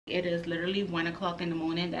It is literally 1 o'clock in the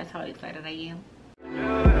morning. That's how excited I am.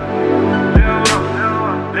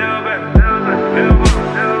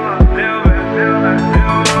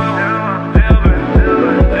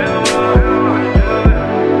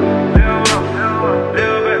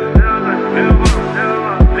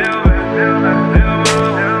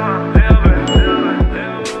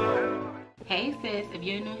 Hey sis, if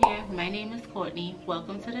you're new here, my name is Courtney.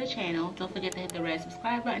 Welcome to the channel. Don't forget to hit the red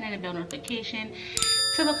subscribe button and the bell notification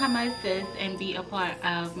to become my sis and be a part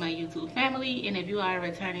of my YouTube family. And if you are a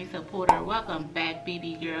returning supporter, welcome back,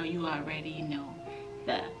 baby girl. You already know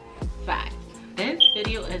the vibes. This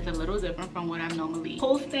video is a little different from what I'm normally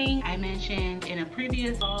posting. I mentioned in a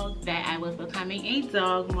previous vlog that I was becoming a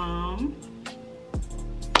dog mom.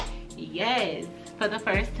 Yes, for the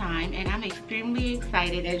first time, and I'm extremely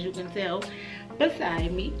excited, as you can tell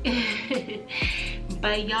beside me.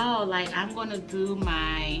 But y'all, like, I'm gonna do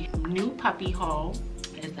my new puppy haul.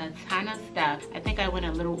 It's a ton of stuff. I think I went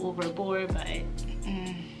a little overboard, but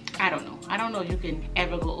I don't know if you can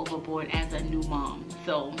ever go overboard as a new mom,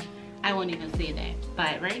 so I won't even say that.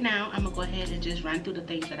 But right now I'm gonna go ahead and just run through the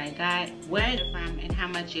things that I got, where it's from, and how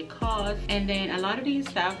much it costs. And then a lot of these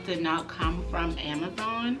stuff did not come from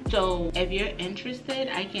Amazon, so if you're interested,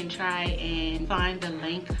 I can try and find the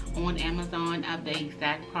link on Amazon of the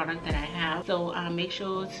exact product that I have. So make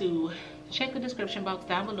sure to check the description box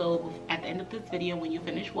down below at the end of this video when you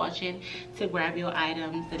finish watching to grab your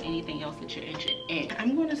items and anything else that you're interested in.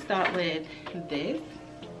 I'm going to start with this.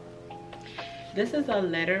 This is a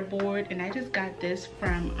letter board, and I just got this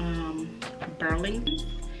from Burlington.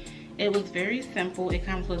 It was very simple. It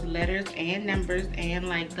comes with letters and numbers and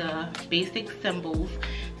like the basic symbols.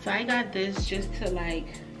 So I got this just to like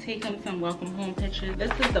take them some welcome home pictures.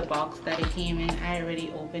 This is the box that it came in. I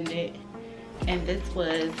already opened it, and this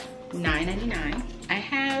was $9.99. I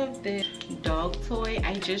have this dog toy.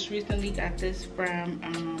 I just recently got this from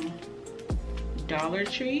Dollar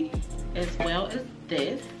Tree, as well as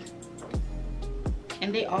this.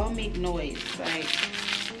 And they all make noise, like,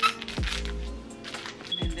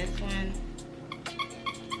 and this one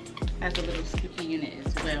has a little squeaky unit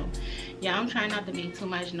as well. Yeah, I'm trying not to make too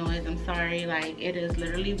much noise. I'm sorry, like, it is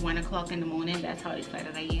literally 1 o'clock in the morning. That's how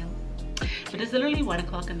excited I am. But it's literally 1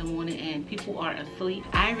 o'clock in the morning and people are asleep.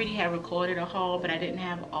 I already had recorded a haul, but I didn't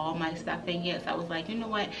have all my stuff in yet. So I was like, you know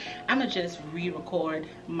what? I'm gonna just re-record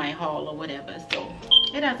my haul or whatever. So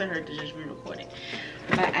it doesn't hurt to just re-record it.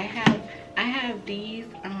 But I have these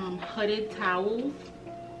hooded towels.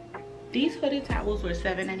 These hooded towels were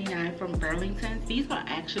 $7.99 from Burlington. These are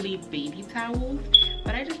actually baby towels,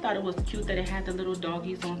 but I just thought it was cute that it had the little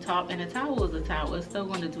doggies on top, and a towel is a towel. It's still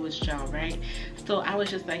going to do its job, right? So I was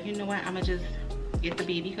just like, you know what, I'm gonna just get the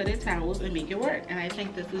baby hooded towels and make it work. And I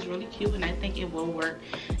think this is really cute, and I think it will work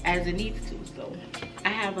as it needs to. So I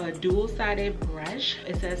have a dual-sided brush.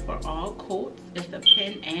 It says for all coats. It's a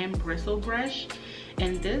pin and bristle brush,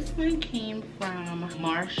 and this one came from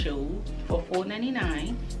Marshall for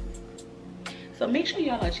 $4.99. So make sure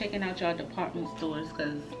y'all are checking out y'all department stores,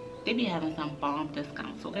 because they be having some bomb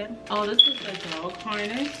discounts, okay? Oh, this is a dog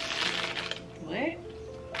harness. What?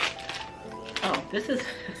 Oh, this is,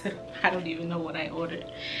 I don't even know what I ordered.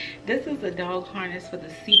 This is a dog harness for the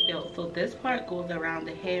seatbelt. So this part goes around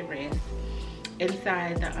the headrest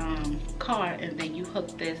inside the car, and then you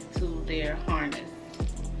hook this to their harness,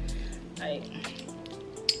 like,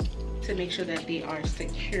 to make sure that they are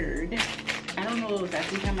secured. I don't know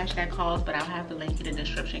exactly how much that costs, but I'll have the link in the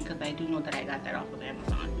description because I do know that I got that off of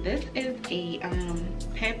Amazon. This is a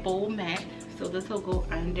pet bowl mat. So this will go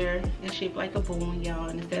under. It's shaped like a bowl, y'all,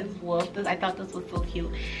 and it says wolf. I thought this was so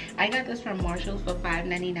cute. I got this from Marshall's for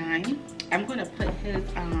 $5.99. I'm gonna put his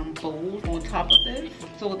bowls on top of this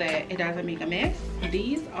so that it doesn't make a mess.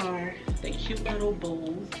 These are the cute little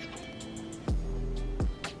bowls.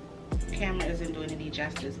 Camera isn't doing any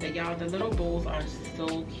justice, but y'all, the little bowls are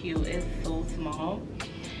so cute. It's so small,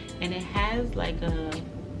 and it has like a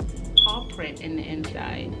paw print in the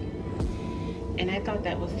inside, and I thought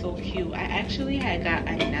that was so cute. I actually had got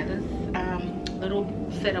another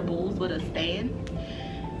little set of bowls with a stand,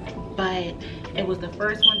 but it was the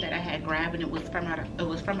first one that I had grabbed, and it was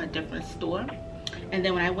from a different store. And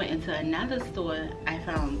then when I went into another store, I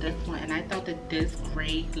found this one, and I thought that this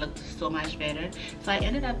gray looked so much better. So I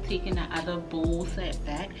ended up taking the other bowl set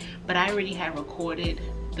back, but I already had recorded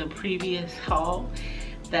the previous haul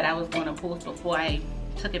that I was going to post before I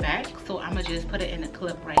took it back. So I'm gonna just put it in a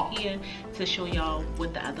clip right here to show y'all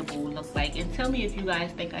what the other bowl looks like, and tell me if you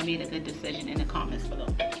guys think I made a good decision in the comments below.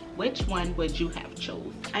 Which one would you have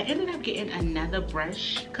chose? I ended up getting another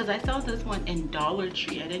brush because I saw this one in Dollar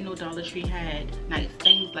Tree. I didn't know Dollar Tree had nice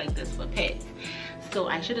things like this for pets. So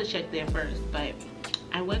I should have checked there first, but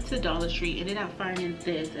I went to Dollar Tree, ended up finding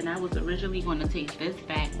this, and I was originally going to take this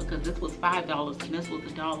back because this was $5 and this was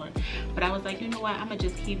 $1. But I was like, you know what, I'm gonna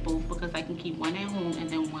just keep both because I can keep one at home and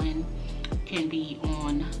then one can be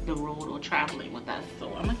on the road or traveling with us.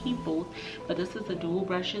 So I'm gonna keep both. But this is a dual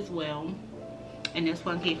brush as well, and this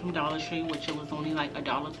one came from Dollar Tree, which it was only like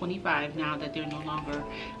 $1.25 now that they're no longer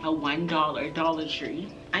a $1 Dollar Tree.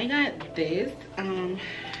 I got this.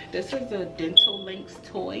 This is a Dental Links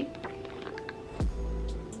toy,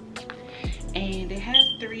 and it has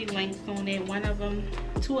 3 links on it.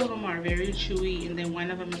 Two of them are very chewy, and then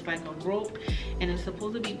one of them is like a rope, and it's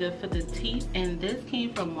supposed to be good for the teeth. And this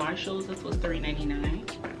came from Marshall's. This was $3.99.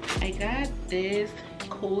 I got this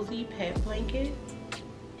cozy pet blanket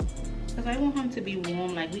because I want him to be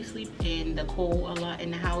warm. Like, we sleep in the cold a lot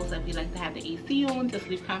in the house, and we like to have the AC on to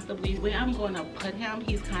sleep comfortably. Where I'm going to put him,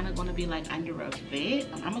 he's kind of going to be like under a vent.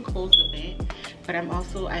 I'm gonna close the vent, but I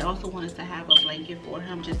also wanted to have a blanket for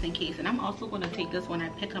him just in case. And I'm also going to take this when I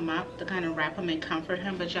pick him up to kind of wrap him and comfort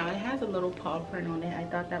him. But y'all, it has a little paw print on it. I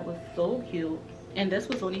thought that was so cute, and this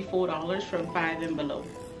was only $4 from 5 and below.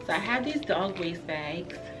 So I have these dog waste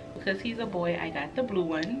bags. Because he's a boy, I got the blue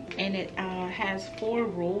one, and it has 4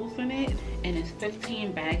 rolls in it, and it's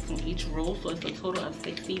 15 bags on each roll, so it's a total of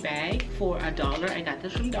 60 bags for $1. I got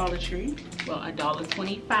this from Dollar Tree. Well,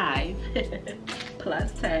 $1.25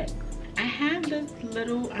 plus tax. I have this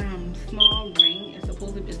little small ring.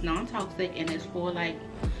 It's non-toxic, and it's for like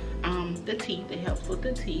the teeth. It helps with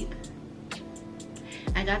the teeth.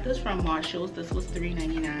 I got this from Marshall's. This was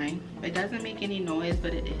 $3.99. It doesn't make any noise,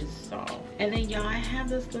 but it is soft. And then y'all, I have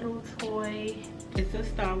this little toy. It's a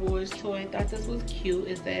Star Wars toy. I thought this was cute.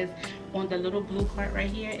 It says on the little blue part right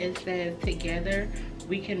here, it says together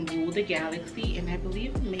we can rule the galaxy, and I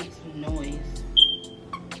believe it makes noise.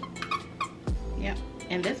 Yep.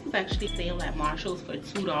 And this was actually sale at Marshall's for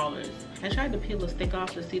 $2. I tried to peel the stick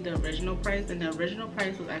off to see the original price, and the original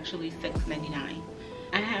price was actually $6.99.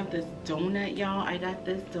 I have this donut, y'all. I got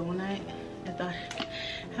this donut.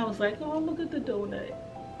 I was like, oh, look at the donut.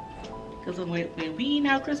 Because when we eat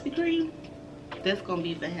our Krispy Kreme, this gonna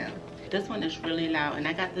be for him. This one is really loud, and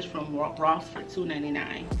I got this from Ross for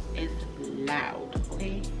 $2.99. It's loud,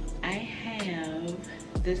 okay? I have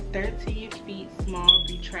this 13 feet small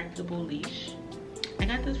retractable leash. I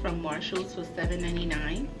got this from Marshall's for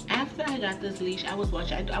 $7.99. After I got this leash, I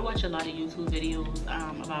watch a lot of YouTube videos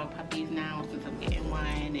about puppies now since I'm getting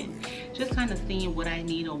one, and just kind of seeing what I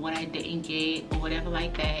need or what I didn't get or whatever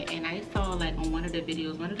like that. And I saw like on one of the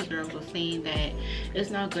videos, one of the girls was saying that it's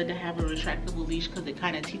not good to have a retractable leash because it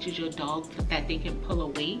kind of teaches your dog that they can pull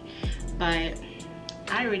away. But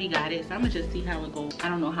I already got it, so I'm gonna just see how it goes. I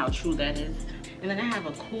don't know how true that is. And then I have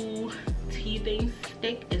a cool teething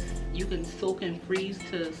stick. You can soak and freeze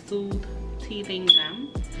to soothe teething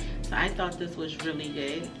gum. So I thought this was really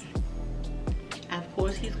good. Of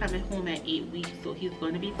course, he's coming home at 8 weeks, so he's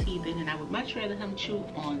going to be teething, and I would much rather him chew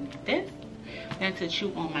on this than to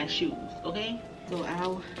chew on my shoes, okay? So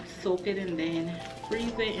I'll soak it and then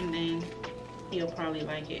freeze it, and then he'll probably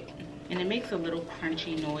like it. And it makes a little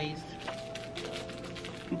crunchy noise.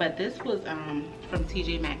 But this was from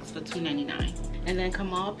TJ Maxx for $2.99. And then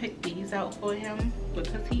Kamal picked these out for him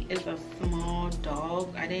because he is a small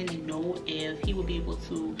dog. I didn't know if he would be able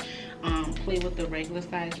to play with the regular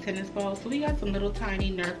size tennis balls. So we got some little tiny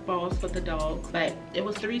Nerf balls for the dogs. But it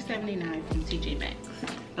was $3.79 from TJ Maxx.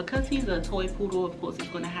 Because he's a toy poodle, of course, he's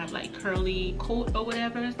going to have like curly coat or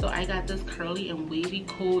whatever. So I got this curly and wavy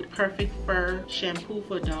coat perfect fur shampoo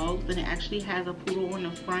for dogs. And it actually has a poodle on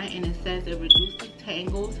the front, and it says it reduces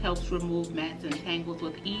tangles, helps remove mats and tangles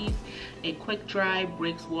with ease. A quick dry,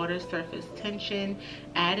 breaks water surface tension.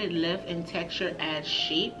 Added lift and texture adds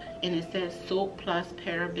shape. And it says soap plus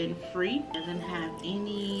paraben free. Doesn't have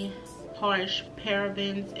any harsh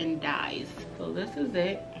parabens and dyes. So this is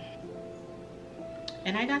it.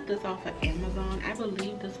 And I got this off of Amazon. I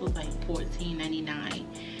believe this was like $14.99.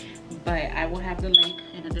 But I will have the link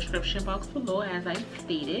in the description box below as I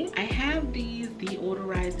stated. I have these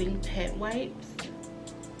deodorizing pet wipes.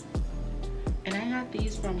 And I got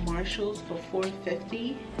these from Marshall's for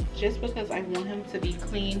 $4.50. Just because I want him to be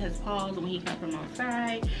clean, his paws, when he comes from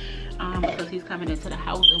outside. Because he's coming into the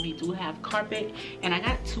house and we do have carpet. And I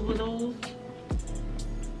got 2 of those.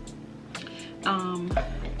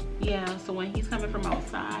 Yeah, so when he's coming from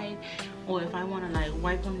outside, or if I want to like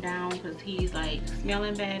wipe him down because he's like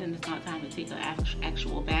smelling bad and it's not time to take an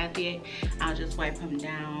actual bath yet, I'll just wipe him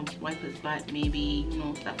down, wipe his butt maybe, you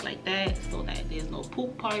know, stuff like that, so that there's no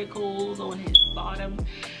poop particles on his bottom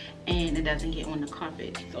and it doesn't get on the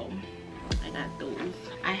carpet. So I got those.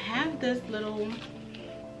 I have this little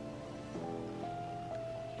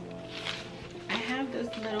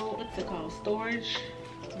this little, what's it called, storage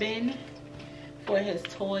bin for his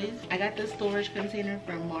toys. I got this storage container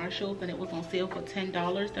from Marshall's and it was on sale for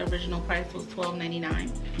 $10. The original price was $12.99.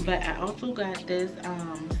 But I also got this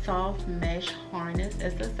soft mesh harness.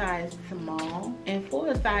 It's a size small, and for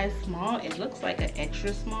a size small it looks like an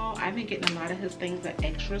extra small. I've been getting a lot of his things are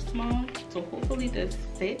extra small, so hopefully this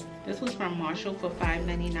fits. This was from Marshall for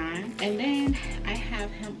 $5.99. And then I have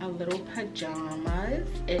him a little pajamas.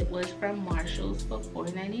 It was from Marshall's for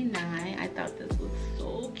 $4.99. I thought this was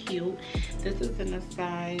so cute. This is in a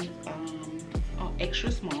size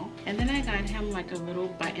extra small. And then I got him like a little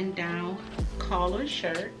button down collar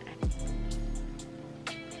shirt,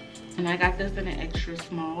 and I got this in an extra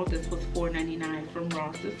small. This was $4.99 from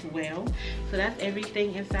Ross as well. So that's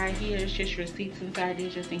everything inside here. It's just receipts inside here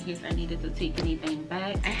just in case I needed to take anything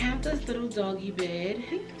back. I have this little doggy bed. I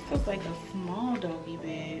think this was like a small doggy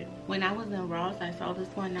bed. When I was in Ross, I saw this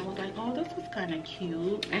one and I was like, oh, this is kind of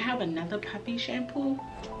cute. I have another puppy shampoo.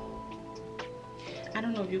 I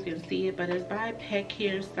don't know if you can see it, but it's by Pet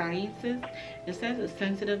Care Sciences. It says it's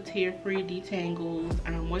sensitive, tear-free, detangles,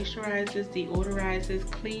 moisturizes, deodorizes,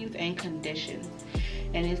 cleans, and conditions.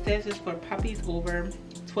 And it says it's for puppies over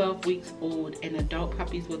 12 weeks old and adult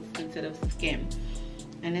puppies with sensitive skin.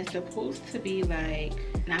 And it's supposed to be like,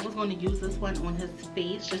 and I was going to use this one on his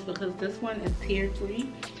face just because this one is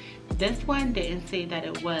tear-free. This one didn't say that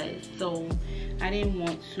it was, so I didn't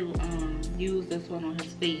want to use this one on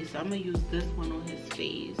his face. So I'm gonna use this one on his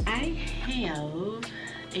face. I have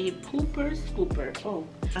a pooper scooper,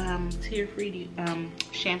 tear-free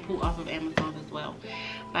shampoo off of Amazon as well.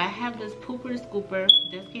 But I have this pooper scooper.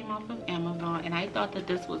 This came off of Amazon, and I thought that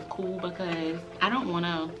this was cool because I don't want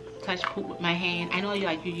to touch poop with my hand. I know you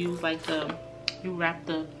use like you wrap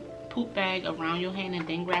the poop bag around your hand and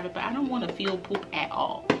then grab it, but I don't want to feel poop at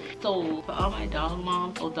all. So for all my dog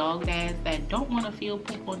moms or dog dads that don't want to feel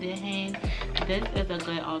poop on their hand, this is a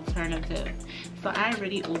good alternative. So I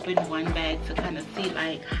already opened one bag to kind of see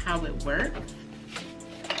like how it works.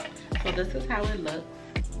 So this is how it looks.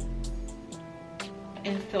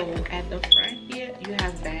 And so at the front here you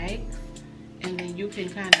have bags, and then you can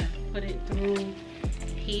kind of put it through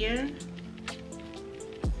here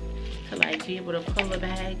to like be able to pull the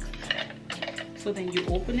bags. So then you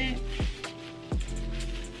open it,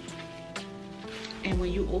 and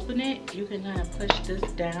when you open it you can kind of push this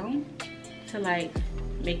down to like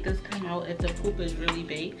make this come out if the poop is really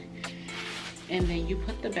big. And then you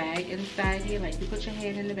put the bag inside here, like you put your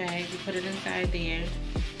hand in the bag, you put it inside there,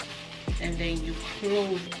 and then you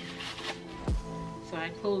close it. So I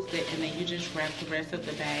closed it, and then you just wrap the rest of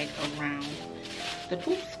the bag around the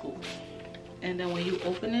poop scoop. And then when you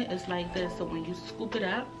open it, it's like this. So when you scoop it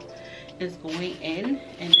up, it's going in,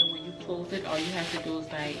 and then when you close it, all you have to do is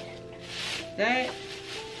like that,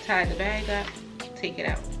 tie the bag up, take it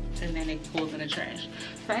out, and then it goes in the trash.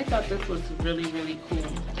 So I thought this was really, really cool.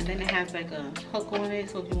 And then it has like a hook on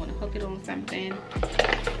it, so if you want to hook it on something or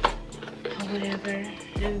whatever.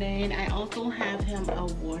 And then I also have him a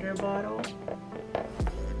water bottle.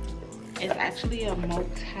 It's actually a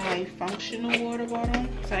multi-functional water bottle.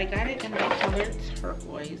 So I got it in the color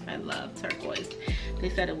turquoise. I love turquoise. They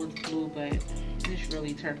said it was blue, but it's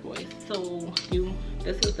really turquoise. So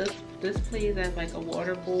this plays as like a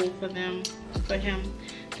water bowl for him.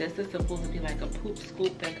 This is supposed to be like a poop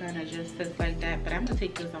scoop that kind of just sits like that. But I'm gonna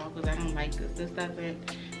take this off because I don't like this. This doesn't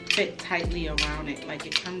fit tightly around it. Like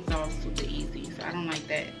it comes off super easy. So I don't like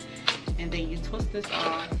that. And then you twist this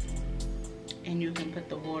off, and you can put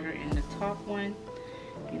the water in the top one.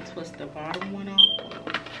 You twist the bottom one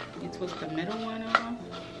off. You twist the middle one off.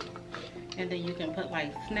 And then you can put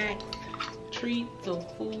like snacks, treats, or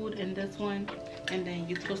food in this one. And then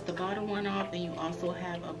you twist the bottom one off, and you also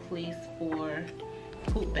have a place for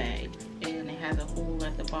poop bags. And it has a hole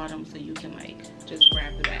at the bottom so you can like just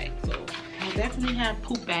grab the bag. So I definitely have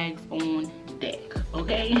poop bags on deck,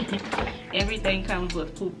 okay? Everything comes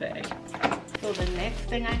with poop bags. So the next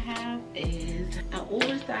thing I have is an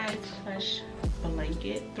oversized plush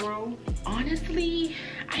blanket throw. Honestly,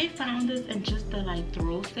 I found this in just the like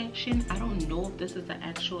throw section. I don't know if this is an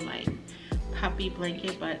actual like puppy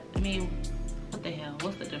blanket, but I mean, what the hell,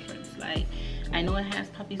 what's the difference? Like, I know it has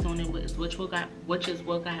puppies on it, which is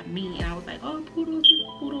what got me, and I was like, oh, poodle.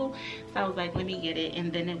 So I was like, let me get it.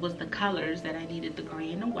 And then it was the colors that I needed, the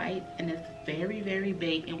gray and the white, and it's very, very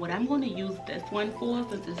big. And what I'm going to use this one for,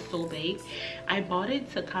 since it's so big, I bought it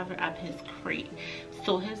to cover up his crate.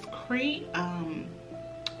 So his crate,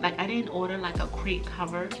 like I didn't order like a crate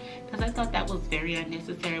cover because I thought that was very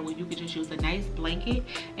unnecessary when you could just use a nice blanket.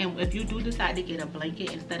 And if you do decide to get a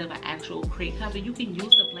blanket instead of an actual crate cover, you can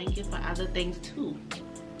use the blanket for other things too.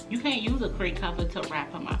 you can't use a crate cover to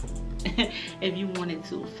wrap them up if you wanted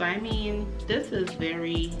to. So I mean, this is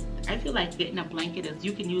very, I feel like getting a blanket is,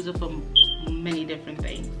 you can use it for many different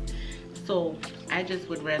things. So I just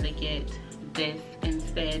would rather get this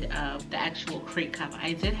instead of the actual crate cover.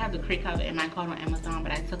 I did have the crate cover in my cart on Amazon,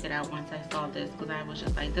 but I took it out once I saw this because I was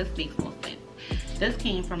just like, this makes more sense. This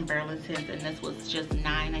came from Burlington's and this was just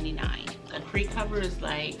 $9.99. A crate cover is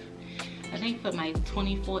like, I think for my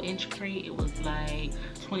 24-inch crate, it was like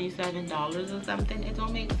 $27 or something. It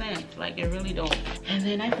don't make sense. Like, it really don't. And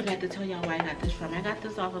then I forgot to tell y'all where I got this from. I got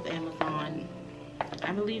this off of Amazon.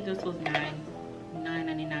 I believe this was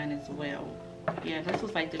 $9.99 as well. Yeah, this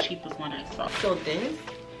was like the cheapest one I saw. So this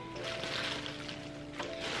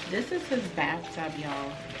is his bathtub,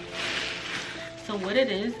 y'all. So what it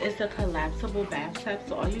is, it's a collapsible bathtub.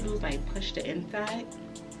 So all you do is like push the inside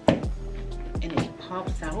and it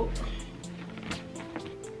pops out.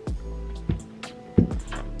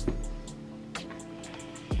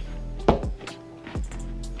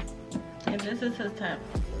 And this is his tub.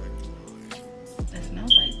 It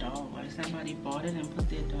smells like dog, like somebody bought it and put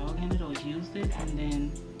their dog in it or used it and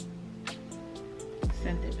then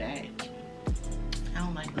sent it back. I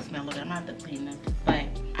don't like the smell of it. I'm gonna have to clean them. But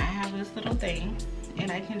I have this little thing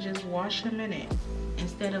and I can just wash him in it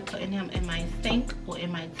instead of putting him in my sink or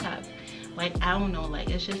in my tub. Like, I don't know, like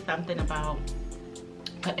it's just something about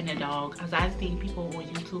putting a dog, because I've seen people on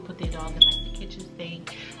YouTube put their dog in like the kitchen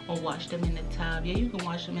sink or wash them in the tub. Yeah, you can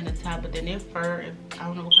wash them in the tub, but then their fur, I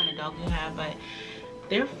don't know what kind of dog you have, but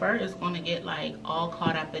their fur is going to get like all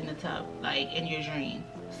caught up in the tub, like in your drain.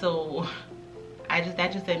 So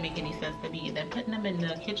that just didn't make any sense to me. And then putting them in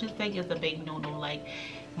the kitchen sink is a big no-no. Like,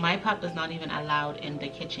 my pup is not even allowed in the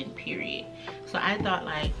kitchen, period. So I thought,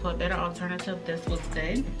 like, for a better alternative, this was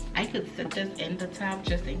good. I could sit this in the tub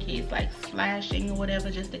just in case, like splashing or whatever,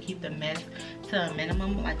 just to keep the mess to a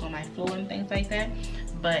minimum, like on my floor and things like that.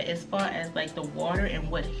 But as far as like the water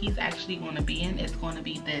and what he's actually going to be in, it's going to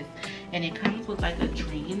be this. And it comes with like a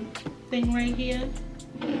drain thing right here.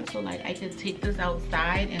 So like I could take this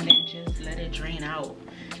outside and then just let it drain out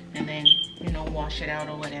and then, you know, wash it out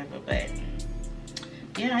or whatever. But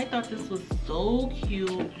yeah, I thought this was so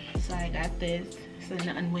cute. So I got this. So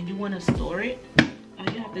and when you want to store it, all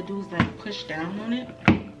you have to do is like push down on it.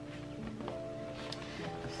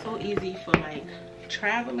 So easy for like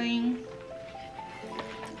traveling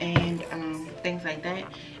and things like that.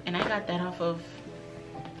 And I got that off of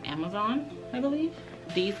Amazon, I believe.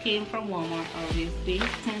 These came from Walmart, obviously.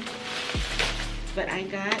 But I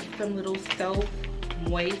got some little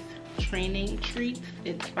self-moist training treats.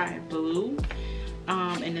 It's by Blue.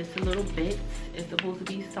 And it's a little bit. It's supposed to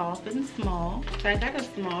be soft and small. So I got a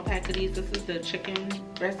small pack of these. This is the chicken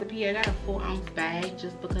recipe. I got a 4-ounce bag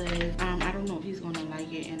just because I don't know if he's gonna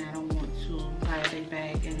like it and I don't want to buy a big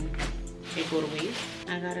bag and it go to waste.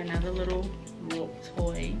 I got another little rope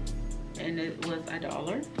toy and it was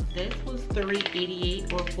 $1. This was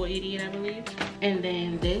 $3.88 or $4.88, I believe. And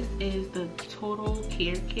then this is the Total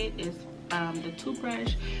Care Kit. It's the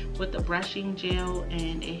toothbrush with the brushing gel,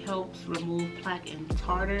 and it helps remove plaque and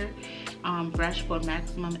tartar. Brush for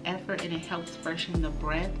maximum effort, and it helps freshen the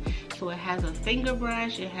breath. So it has a finger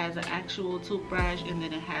brush, it has an actual toothbrush, and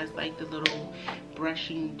then it has like the little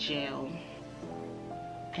brushing gel.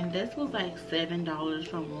 And this was like $7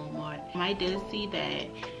 from Walmart. I did see that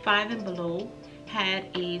 5 and Below had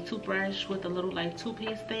a toothbrush with a little like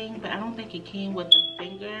toothpaste thing, but I don't think it came with the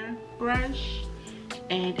finger brush.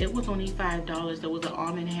 And it was only $5. There was an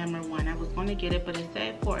Arm & Hammer one. I was going to get it, but it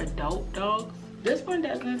said for adult dogs. This one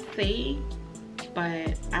doesn't say,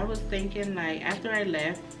 but I was thinking, like, after I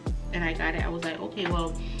left and I got it, I was like, okay,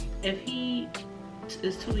 well, if he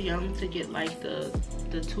is too young to get like the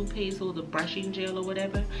toothpaste or the brushing gel or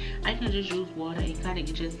whatever, I can just use water and kind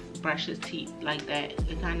of just brush his teeth like that.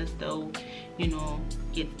 It kind of still, you know,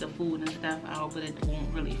 gets the food and stuff out, but it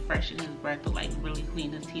won't really freshen his breath or like really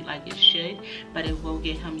clean his teeth like it should. But it will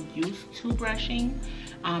get him used to brushing.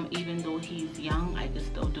 Even though he's young, I can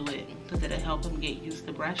still do it because it'll help him get used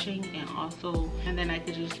to brushing, and then I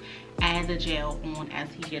could just add the gel on as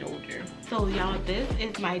he get older. So y'all, this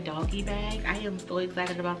is my doggy bag. I am so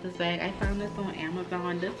excited about this bag. I found this on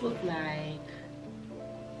Amazon. This was like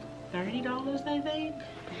 $30, I think.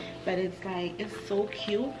 But it's like, it's so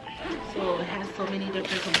cute. So it has so many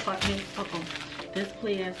different compartments. This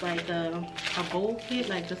play has like a bowl kit.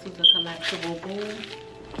 Like, this is a collapsible bowl.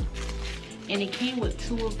 And it came with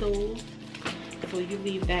 2 of those. So you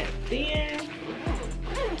leave that there.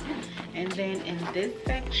 And then in this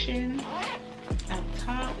section up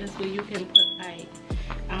top is where you can put like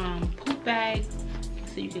poop bags.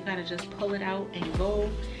 So you can kind of just pull it out and go.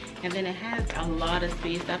 And then it has a lot of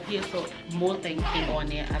space up here, so more things can go in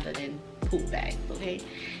there other than poop bags, okay?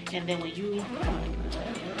 And then when you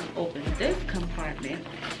open this compartment,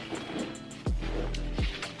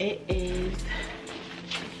 it is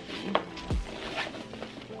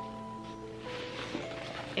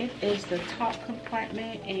the top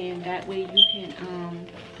compartment, and that way you can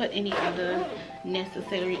put any other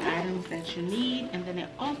necessary items that you need. And then it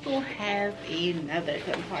also has another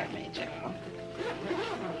compartment, y'all.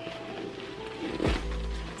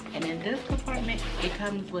 And in this compartment, it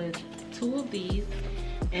comes with 2 of these,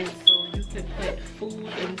 and so you can put food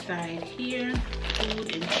inside here,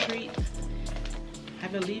 food and treats. I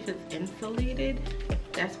believe it's insulated.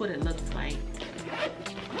 That's what it looks like.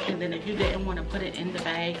 And then if you didn't want to put it in the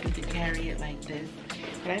bag, you could carry it like this.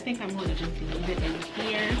 But I think I'm going to just leave it in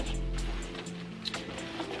here.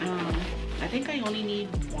 I think I only need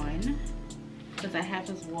 1, because I have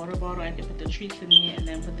this water bottle. I can put the treats in here and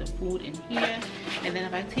then put the food in here. And then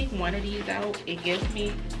if I take one of these out, it gives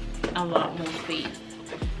me a lot more space.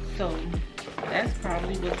 So that's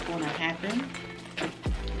probably what's going to happen.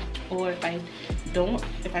 Or if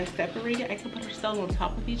I separate it, I can put it still on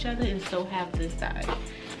top of each other and still have this side.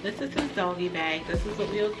 This is his doggy bag. This is what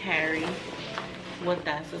we'll carry with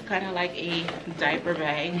us. It's kind of like a diaper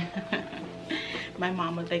bag. My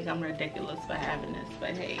mom would think I'm ridiculous for having this,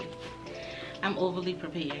 but hey, I'm overly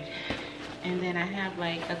prepared. And then I have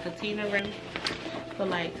like a container ring for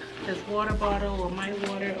like this water bottle or my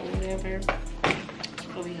water or whatever.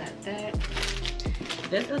 So we got that.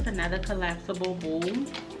 This is another collapsible bowl,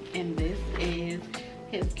 and this is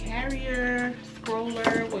his carrier,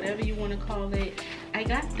 scroller, whatever you want to call it. I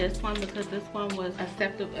got this one because this one was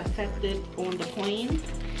accepted on the plane,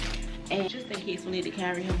 and just in case we need to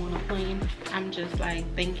carry him on a plane, I'm just like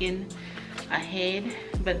thinking ahead.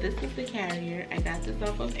 But this is the carrier. I got this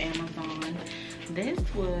off of Amazon. This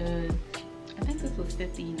was, I think this was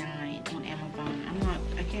 $59 on Amazon.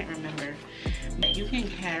 I can't remember. But you can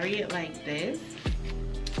carry it like this,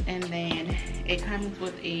 and then it comes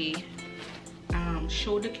with a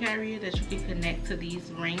shoulder carrier that you can connect to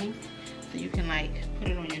these rings, so you can like put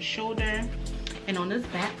it on your shoulder. And on this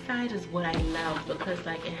back side is what I love, because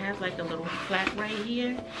like it has like a little flap right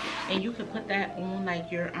here, and you can put that on like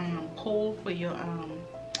your pole for your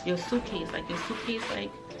suitcase, like your suitcase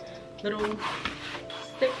like little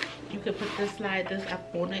stick. You can put this, slide this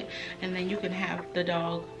up on it, and then you can have the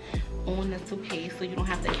dog on the suitcase, so you don't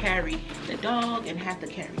have to carry the dog and have to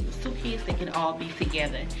carry the suitcase. They can all be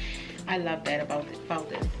together. I love that about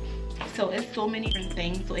this. So it's so many different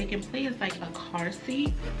things. So it can play as like a car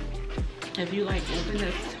seat. If you like open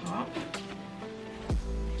this top,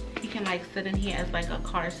 you can like sit in here as like a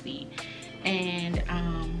car seat. And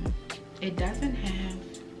it doesn't have,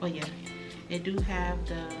 oh yeah, it do have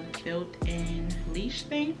the built-in leash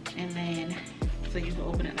thing. And then so you can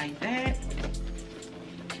open it like that.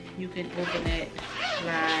 You can open it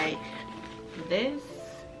like this.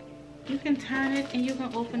 You can turn it and you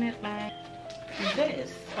can open it like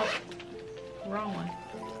this. Oh, wrong one.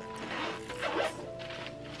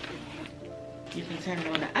 You can turn it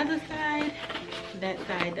on the other side. That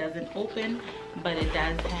side doesn't open, but it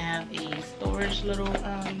does have a storage little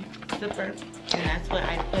zipper, and that's what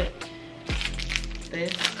I put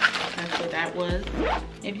this. That's what that was.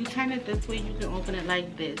 If you turn it this way, you can open it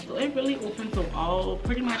like this. So it really opens to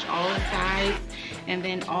pretty much all sides, and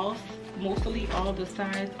then mostly all the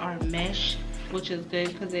sides are mesh, which is good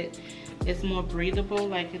because it's more breathable.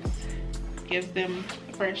 Like it gives them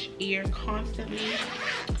fresh air constantly.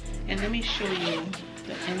 And let me show you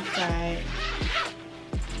the inside.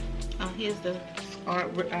 Oh, here's the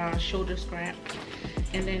shoulder strap.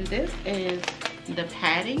 And then this is the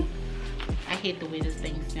padding. I hate the way this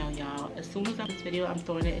thing smells, y'all. As soon as I do this video, I'm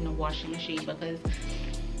throwing it in the washing machine because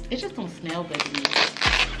it just don't smell good to me.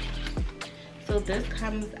 So this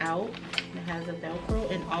comes out. It has a Velcro,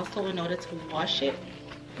 and also in order to wash it,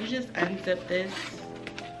 you just unzip this.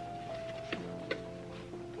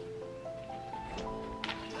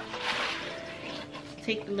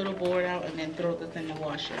 Take the little board out and then throw this in the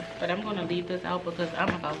washer. But I'm gonna leave this out because I'm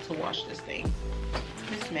about to wash this thing.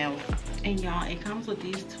 It smells. And y'all, it comes with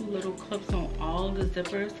these 2 little clips on all the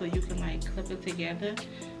zippers, so you can like clip it together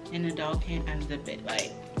and the dog can't unzip it.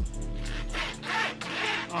 Like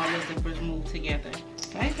all the zippers move together.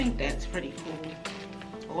 So I think that's pretty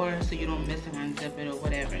cool. Or so you don't miss and unzip it or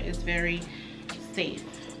whatever. It's very safe.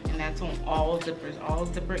 And that's on all zippers. All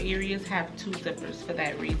zipper areas have 2 zippers for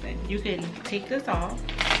that reason. You can take this off.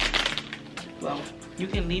 Well, you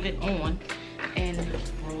can leave it on and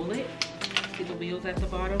roll it. See the wheels at the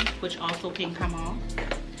bottom, which also can come off.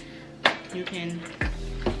 You can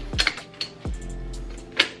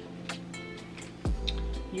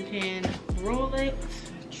You can roll it.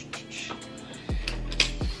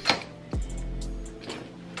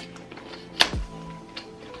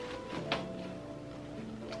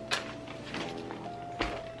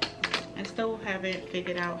 I still haven't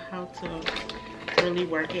figured out how to really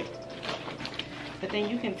work it. But then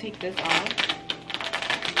you can take this off.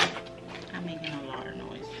 I'm making a lot of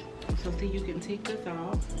noise. So see, you can take this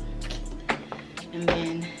off. And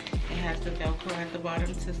then it has the Velcro at the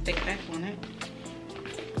bottom to stick back on it.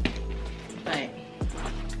 But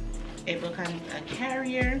it becomes a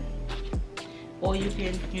carrier. Or you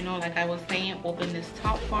can, you know, like I was saying, open this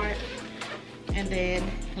top part and then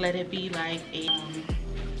let it be like a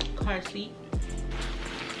car seat.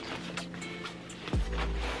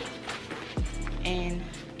 And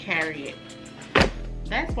carry it.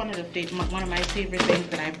 That's one of my favorite things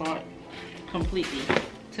that I bought completely,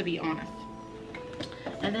 to be honest.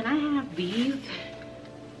 And then I have these.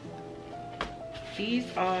 These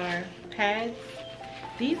are pads.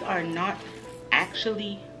 These are not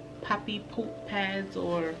actually puppy poop pads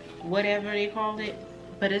or whatever they call it,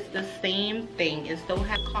 but it's the same thing. It still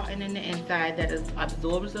has cotton in the inside that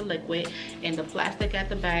absorbs the liquid, and the plastic at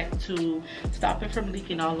the back to stop it from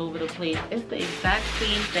leaking all over the place. It's the exact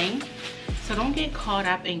same thing. So don't get caught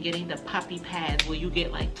up in getting the puppy pads where you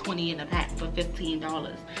get like 20 in a pack for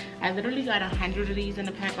 $15. I literally got 100 of these in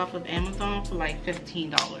a pack off of Amazon for like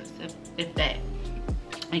 $15, if that.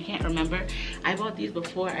 I can't remember. I bought these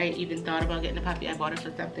before I even thought about getting a puppy. I bought it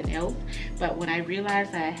for something else. But when I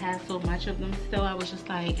realized that I had so much of them still, I was just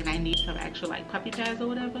like, and I need some actual like puppy pads or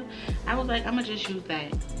whatever, I was like, I'm gonna just use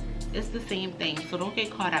that. It's the same thing, so don't get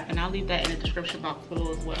caught up. And I'll leave that in the description box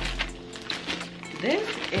below as well. This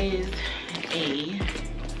is a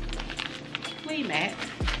play mat,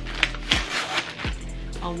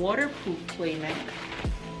 a waterproof play mat.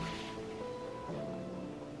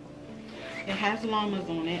 It has llamas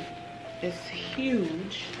on it. It's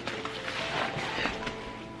huge.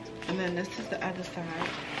 And then this is the other side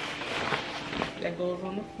that goes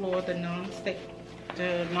on the floor, the non-stick,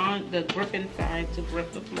 the gripping side to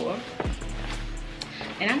grip the floor.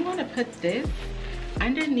 And I'm gonna put this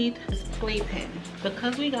underneath this playpen.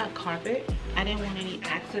 Because we got carpet, I didn't want any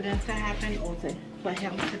accidents to happen or for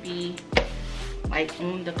him to be like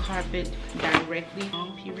on the carpet directly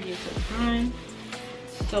long periods of time.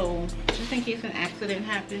 So just in case an accident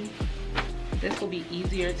happens, this will be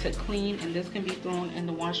easier to clean, and this can be thrown in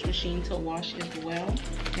the wash machine to wash as well.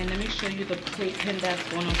 And let me show you the playpen that's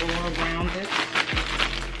going to go around this.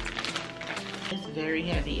 It's very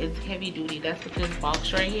heavy. It's heavy duty. That's what this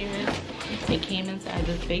box right here is. It came inside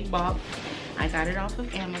this big box. I got it off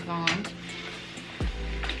of Amazon.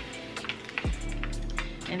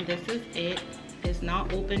 And this is it. It's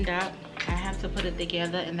not opened up. I have to put it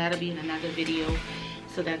together, and that'll be in another video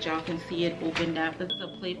so that y'all can see it opened up. This is a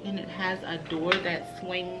playpen. It has a door that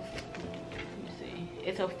swings. Let me see.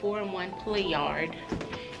 It's a 4-in-1 play yard.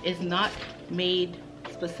 It's not made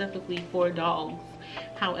specifically for dogs.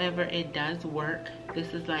 However, it does work.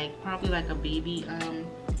 This is like probably like a baby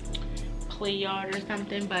play yard or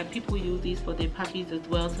something, but people use these for their puppies as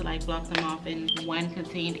well to like block them off in one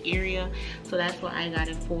contained area. So that's what I got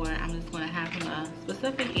it for. I'm just going to have him a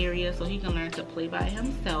specific area so he can learn to play by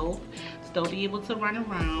himself, still be able to run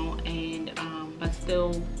around, and but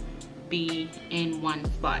still be in one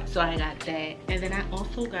spot. So I got that. And then I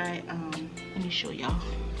also got let me show y'all.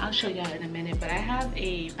 I'll show y'all in a minute, but I have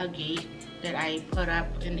a gate that I put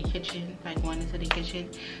up in the kitchen, like going into the kitchen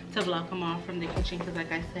to block him off from the kitchen, because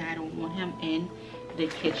like I said, I don't want him in the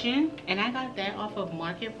kitchen. And I got that off of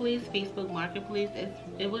Marketplace, Facebook Marketplace.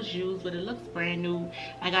 It was used, but it looks brand new.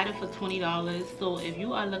 I got it for $20. So if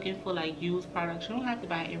you are looking for like used products, you don't have to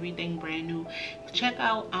buy everything brand new. Check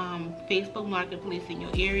out Facebook Marketplace in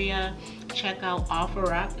your area. Check out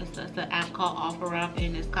OfferUp. It's an app called OfferUp,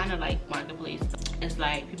 and it's kind of like Marketplace. It's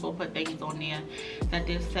like people put things on there that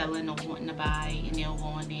they're selling or wanting to buy, and they'll go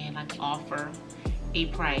on there and like offer a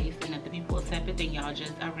price, and if the people accept it, then y'all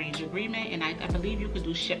just arrange agreement. And I believe you could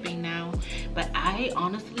do shipping now, but I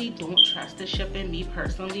honestly don't trust the shipping. Me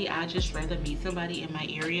personally, I just rather meet somebody in my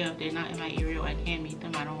area. If they're not in my area or I can't meet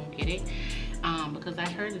them, I don't get it, because I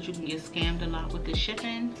heard that you can get scammed a lot with the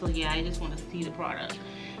shipping. So yeah, I just want to see the product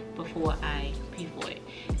before I pay for it.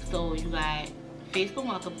 So you got Facebook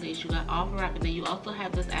Marketplace, you got OfferUp, and then you also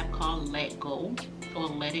have this app called Let Go or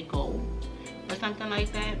Let It Go or something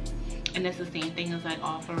like that. And that's the same thing as like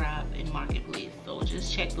OfferUp and Marketplace. So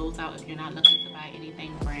just check those out if you're not looking to buy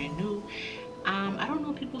anything brand new. I don't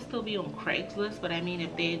know if people still be on Craigslist, but I mean,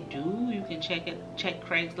 if they do, you can check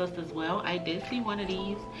Craigslist as well. I did see one of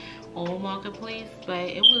these on Marketplace, but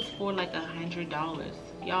it was for like $100.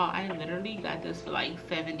 y'all, I literally got this for like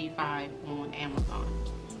 $75 on Amazon.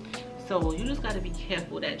 So you just got to be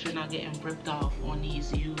careful that you're not getting ripped off on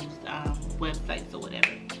these used websites or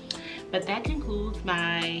whatever. But that concludes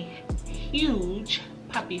my huge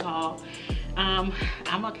puppy haul. I'm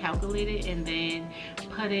gonna calculate it and then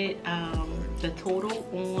put it the total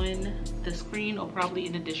on the screen, or probably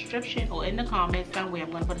in the description or in the comments somewhere.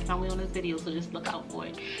 I'm gonna put it somewhere on this video, so just look out for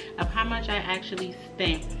it, of how much I actually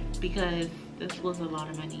spent, because this was a lot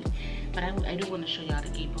of money. But I do want to show y'all the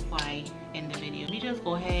gate before I end the video. Let me just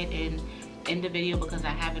go ahead and end the video because I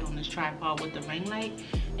have it on this tripod with the ring light,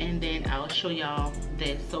 and then I'll show y'all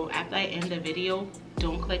this. So after I end the video,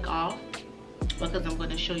 don't click off, because I'm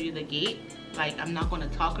going to show you the gate. Like, I'm not going to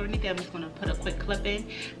talk or anything, I'm just going to put a quick clip in.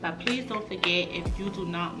 But please don't forget, if you do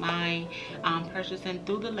not mind purchasing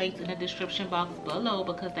through the links in the description box below,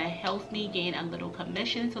 because that helps me gain a little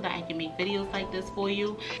commission so that I can make videos like this for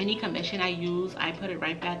you. Any commission I use, I put it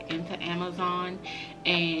right back into Amazon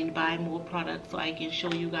and buy more products so I can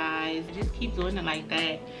show you guys. Just keep doing it like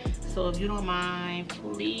that. So if you don't mind,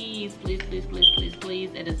 please, please, please, please, please,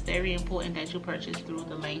 please, it is very important that you purchase through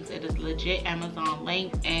the links. It is legit Amazon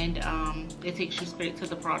link, and it takes you straight to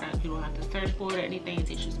the product. You don't have to search for it or anything. It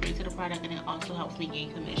takes you straight to the product, and it also helps me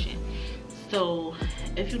gain commission. So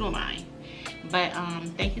if you don't mind. But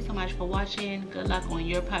thank you so much for watching. Good luck on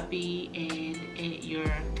your puppy and your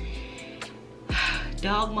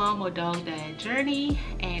dog mom or dog dad journey,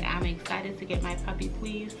 and I'm excited to get my puppy.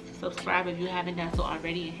 Please subscribe if you haven't done so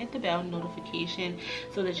already, and hit the bell notification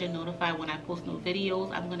so that you're notified when I post new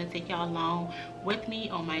videos. I'm going to take y'all along with me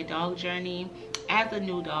on my dog journey as a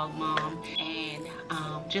new dog mom. And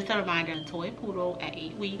just a reminder, toy poodle at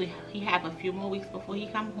 8 weeks. He have a few more weeks before he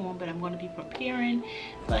come home, but I'm going to be preparing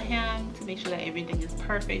for him to make sure that everything is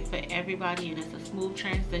perfect for everybody and it's a smooth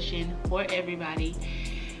transition for everybody.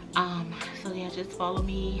 So yeah, just follow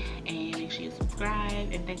me and make sure you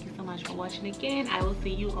subscribe, and thank you so much for watching again. I will see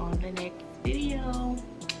you on the next video.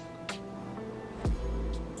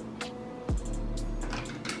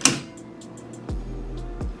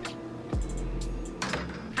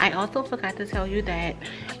 I also forgot to tell you that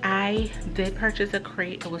I did purchase a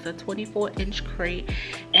crate. It was a 24-inch crate,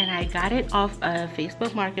 and I got it off of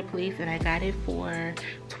Facebook Marketplace, and I got it for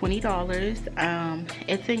 $20.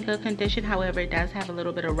 It's in good condition, however it does have a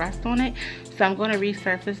little bit of rust on it, so I'm going to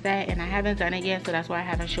resurface that, and I haven't done it yet, so that's why I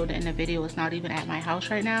haven't showed it in the video. It's not even at my house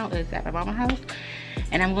right now. It's at my mama's house,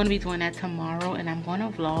 and I'm going to be doing that tomorrow, and I'm going to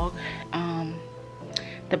vlog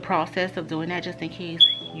the process of doing that, just in case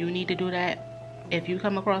you need to do that. If you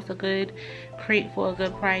come across a good crate for a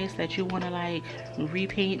good price that you want to like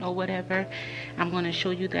repaint or whatever, I'm going to show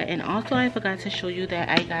you that. And also I forgot to show you that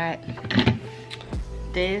I got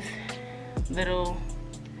this little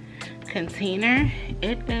container.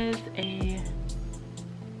 It is a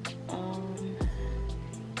how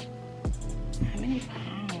many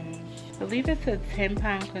pounds? I believe it's a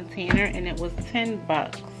 10-pound container, and it was $10,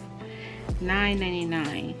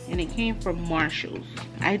 $9.99, and it came from Marshall's.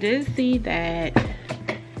 I did see that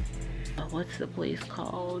what's the place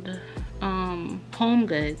called, Home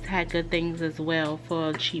Goods had good things as well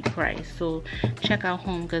for a cheap price, so check out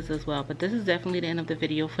Home Goods as well. But this is definitely the end of the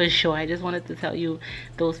video for sure. I just wanted to tell you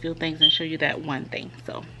those few things and show you that one thing.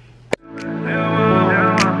 So